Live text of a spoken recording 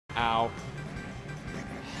Ow.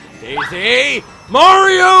 Daisy!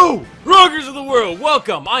 Mario! Rockers of the world,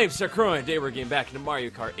 welcome! I am Secrona, and today we're getting back into Mario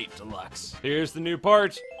Kart 8 Deluxe. Here's the new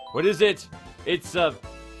part. What is it? It's a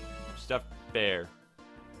stuffed bear.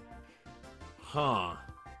 Huh.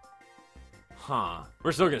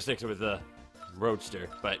 We're still gonna stick with the roadster,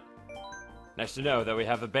 but nice to know that we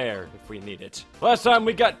have a bear if we need it. Last time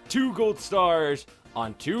we got 2 gold stars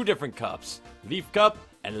on 2 different cups. Leaf Cup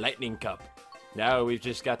and Lightning Cup. Now we've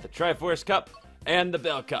just got the Triforce Cup and the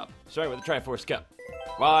Bell Cup. Starting with the Triforce Cup.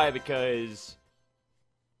 Why? Because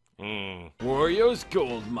Wario's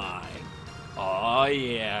gold mine. Oh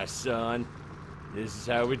yeah, son. This is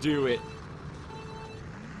how we do it.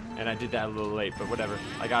 And I did that a little late, but whatever.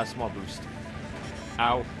 I got a small boost.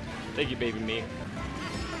 Ow. Thank you, baby me.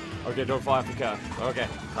 Okay, don't fall off the cup. Okay.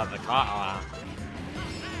 Off the car.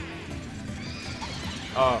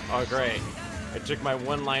 Oh, great. I took my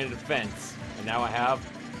one line of defense, and now I have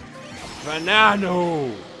a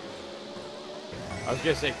banana. I was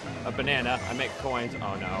gonna say a banana. I make coins.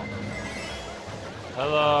 Oh no.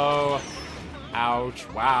 Hello. Ouch.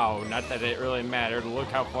 Wow. Not that it really mattered. Look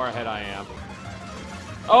how far ahead I am.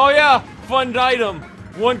 Oh yeah. Fun item.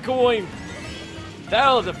 1 coin.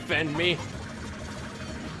 That'll defend me.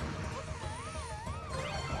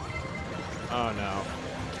 Oh no.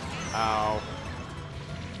 Ow.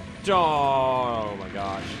 Oh my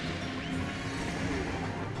gosh.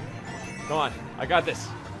 Come on. I got this.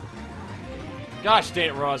 Gosh dang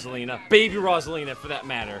it, Rosalina. Baby Rosalina, for that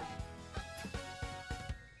matter.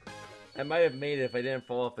 I might have made it if I didn't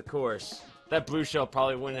fall off the course. That blue shell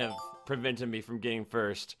probably wouldn't have prevented me from getting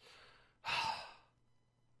first.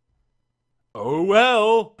 Oh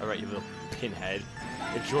well. Alright, you little pinhead.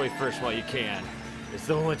 Enjoy first while you can. It's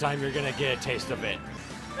the only time you're gonna get a taste of it.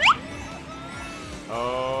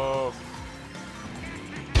 Oh.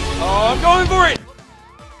 Oh, I'm going for it!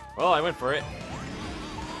 Well, I went for it.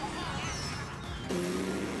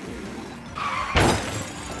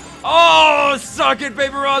 Oh, suck it,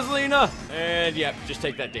 baby Rosalina! And yep, just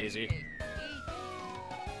take that, Daisy.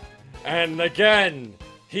 And again,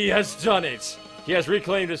 he has done it. He has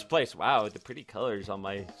reclaimed his place. Wow, the pretty colors on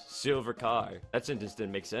my silver car. That sentence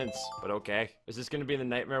didn't make sense, but okay. Is this gonna be the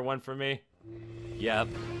nightmare one for me? Yep.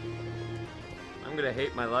 I'm gonna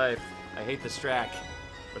hate my life. I hate this track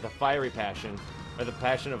with a fiery passion, or the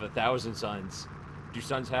passion of 1,000 suns. Do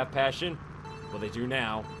suns have passion? Well, they do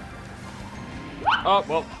now. Oh,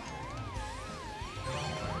 well.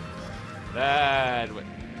 That way.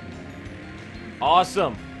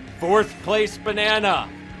 Awesome. 4th place banana.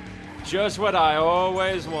 Just what I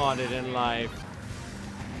always wanted in life.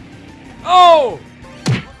 Oh!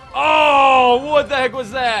 Oh, what the heck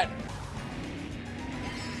was that?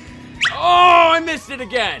 Oh, I missed it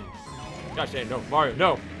again. Gosh dang, no, Mario,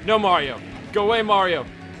 no. No, Mario. Go away, Mario.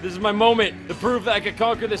 This is my moment to prove that I can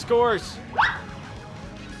conquer this course.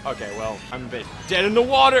 Okay, well, I'm a bit dead in the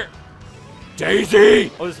water.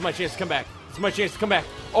 Daisy! Oh, this is my chance to come back. This is my chance to come back.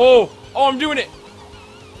 Oh, I'm doing it.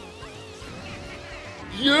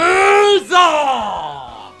 Yes!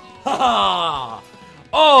 Ha!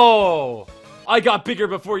 Oh! I got bigger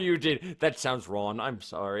before you did. That sounds wrong. I'm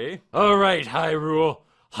sorry. All right, Hyrule.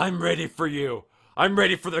 I'm ready for you. I'm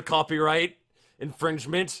ready for the copyright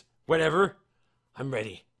infringement. Whatever. I'm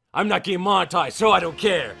ready. I'm not getting monetized, so I don't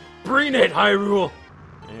care. Bring it, Hyrule.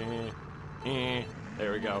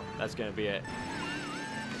 There we go. That's gonna be it.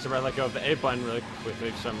 So I let go of the A button really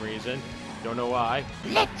quickly for some reason. Don't know why.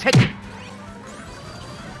 Let's hit. Did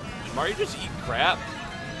Mario just eat crap?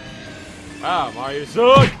 Wow, Mario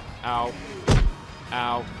suck! Ow.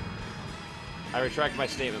 Ow. I retract my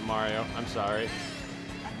statement, Mario. I'm sorry.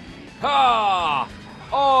 Ha!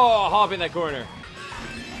 Oh, hop in that corner.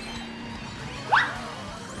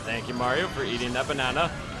 Thank you, Mario, for eating that banana.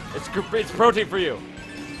 It's protein for you.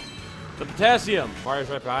 The potassium. Mario's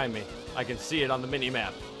right behind me. I can see it on the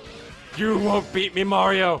mini-map. You won't beat me,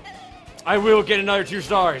 Mario. I will get another 2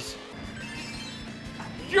 stars.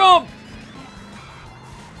 Jump!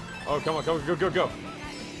 Oh, come on, go.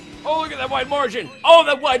 Oh, look at that wide margin. Oh,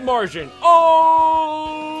 that wide margin.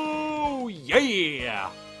 Oh, yeah.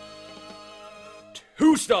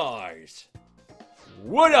 2 stars.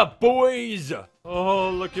 What up, boys? Oh,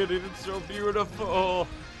 look at it. It's so beautiful.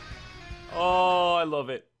 Oh, I love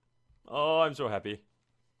it. Oh, I'm so happy.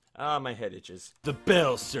 Ah, my head itches. The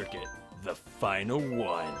Bell Circuit. The final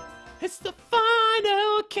one. It's the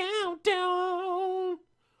final countdown.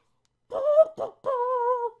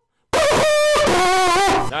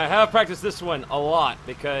 Now, I have practiced this one a lot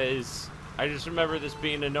because I just remember this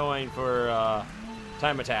being annoying for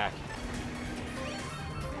time attack.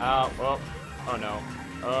 Well, oh no.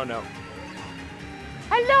 Oh no.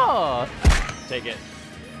 Hello! Take it.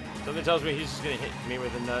 Something tells me he's just gonna hit me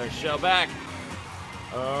with another shell back.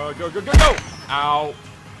 Go, go, go, go! Ow.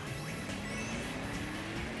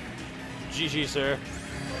 GG, sir.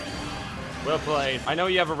 Well played. I know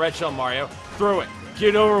you have a red shell, Mario. Throw it. Get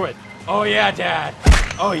it over with. Oh, yeah, Dad.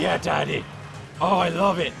 Oh, yeah, Daddy. Oh, I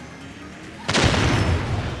love it.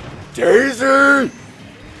 Daisy!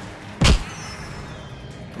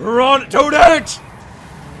 Run, Toadette!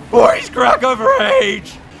 Boys crack over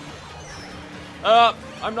age!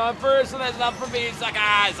 I'm not first, so that's not for me,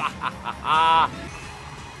 suckers!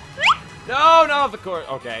 No, no, of course.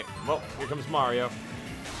 Okay, well, here comes Mario.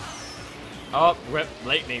 Oh, whip,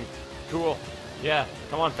 lightning. Cool. Yeah,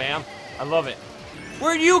 come on, fam. I love it.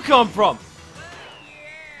 Where'd you come from?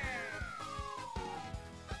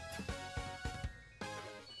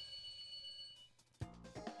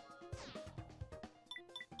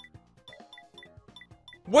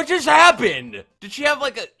 What just happened? Did she have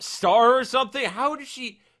like a star or something? How did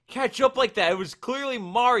she catch up like that? It was clearly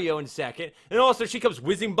Mario in second, and also she comes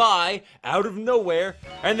whizzing by out of nowhere,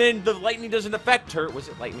 and then the lightning doesn't affect her. Was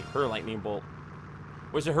it lightning? Her lightning bolt?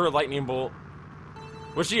 Was it her lightning bolt?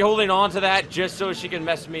 Was she holding on to that just so she can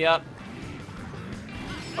mess me up?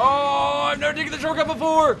 Oh, I've never taken the shortcut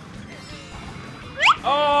before.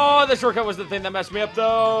 Oh, the shortcut was the thing that messed me up,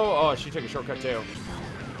 though. Oh, she took a shortcut too.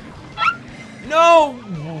 No!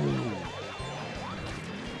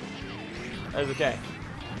 That's okay.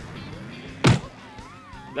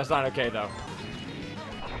 That's not okay, though.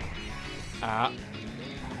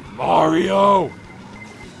 Mario!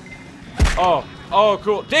 Oh,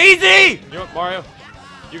 cool. Daisy! You know what, Mario?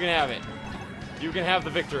 You can have it. You can have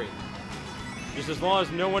the victory. Just as long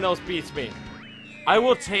as no one else beats me. I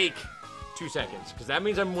will take 2 seconds, because that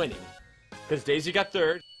means I'm winning. Because Daisy got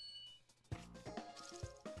third.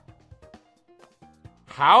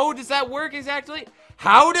 How does that work exactly?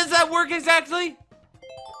 How does that work exactly?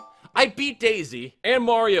 I beat Daisy and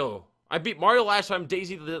Mario. I beat Mario last time,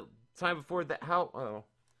 Daisy the time before that. How? Oh.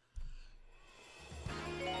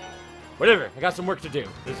 Whatever, I got some work to do.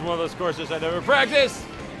 This is one of those courses I never practiced.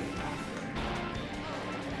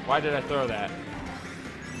 Why did I throw that?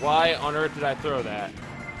 Why on earth did I throw that?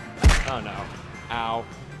 Oh no. Ow.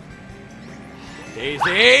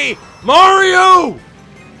 Daisy! Mario!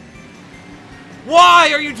 Why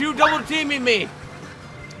are you two double teaming me?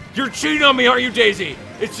 You're cheating on me, aren't you, Daisy?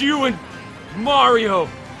 It's you and Mario.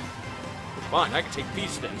 Fine, I can take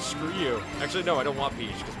Peach then. Screw you. Actually, no, I don't want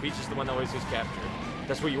Peach, because Peach is the one that always gets captured.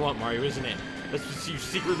 That's what you want, Mario, isn't it? That's what you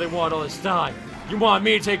secretly want all this time. You want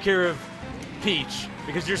me to take care of Peach,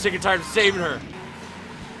 because you're sick and tired of saving her.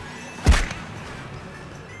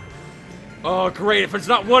 Oh, great. If it's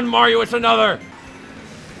not one Mario, it's another.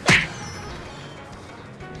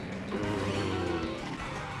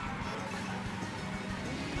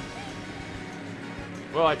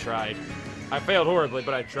 Well, I tried. I failed horribly,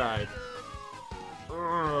 but I tried.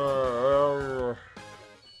 I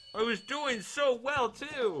was doing so well,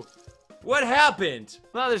 too. What happened?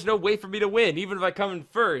 Well, there's no way for me to win, even if I come in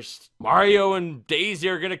first. Mario and Daisy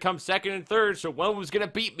are gonna come second and third, so one was gonna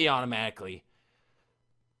beat me automatically.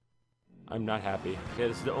 I'm not happy. Okay,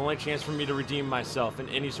 this is the only chance for me to redeem myself in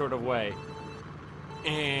any sort of way.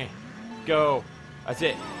 Go. That's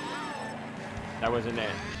it. That wasn't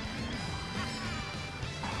it.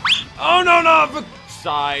 Oh, no, no!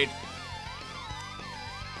 Side.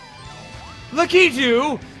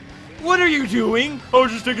 Lakitu! What are you doing? I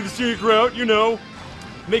was just taking the scenic route, you know.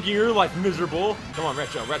 Making your life miserable. Come on, red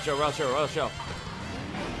shell, red shell, red shell, red shell.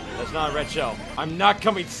 That's not a red shell. I'm not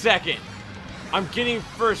coming second. I'm getting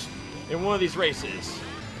first in one of these races.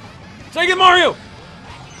 Take it, Mario!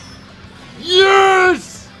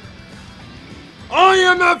 Yes! I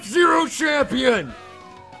am F-Zero champion!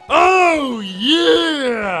 Oh,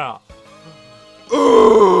 yeah!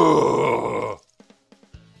 Ugh.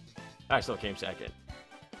 I still came second.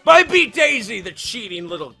 But I beat Daisy, the cheating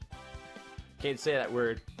little... Can't say that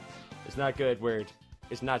word. It's not good word.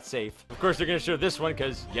 It's not safe. Of course, they're going to show this one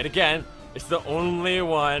because, yet again, it's the only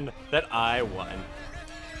one that I won.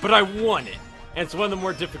 But I won it. And it's one of the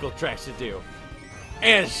more difficult tracks to do.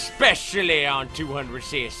 And especially on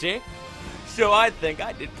 200cc. So I think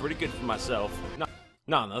I did pretty good for myself. Not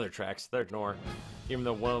on the other tracks. They're ignore. Even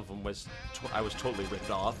though one of them was... I was totally ripped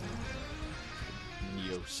off.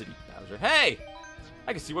 Neo City Bowser. Hey!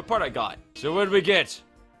 I can see what part I got. So what did we get?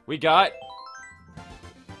 We got...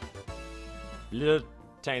 little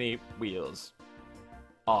tiny wheels.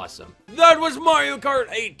 Awesome. That was Mario Kart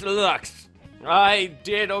 8 Deluxe. I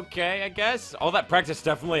did okay, I guess. All that practice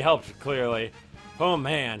definitely helped, clearly. Oh,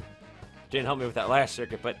 man. Didn't help me with that last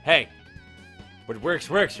circuit, but hey. What works,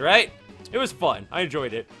 works, right? It was fun. I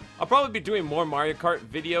enjoyed it. I'll probably be doing more Mario Kart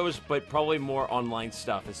videos, but probably more online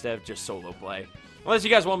stuff instead of just solo play. Unless you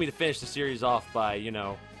guys want me to finish the series off by, you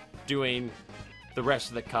know, doing the rest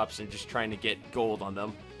of the cups and just trying to get gold on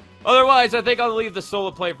them. Otherwise, I think I'll leave the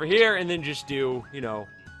solo play for here and then just do, you know,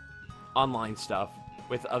 online stuff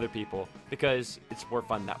with other people because it's more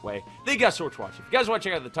fun that way. Thank you guys so much for watching. If you guys want to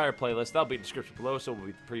check out the entire playlist, that'll be in the description below, so will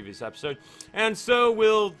be the previous episode. And so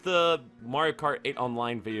will the Mario Kart 8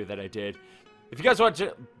 online video that I did. If you guys want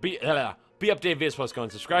to be updated via post, go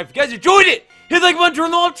and subscribe. If you guys enjoyed it, hit the like button,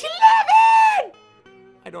 turn on to 11!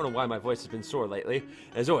 I don't know why my voice has been sore lately.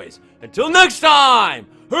 As always, until next time,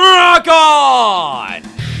 rock on!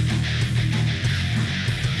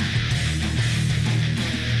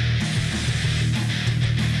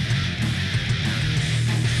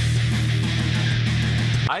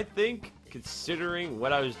 I think, considering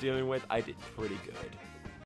what I was dealing with, I did pretty good.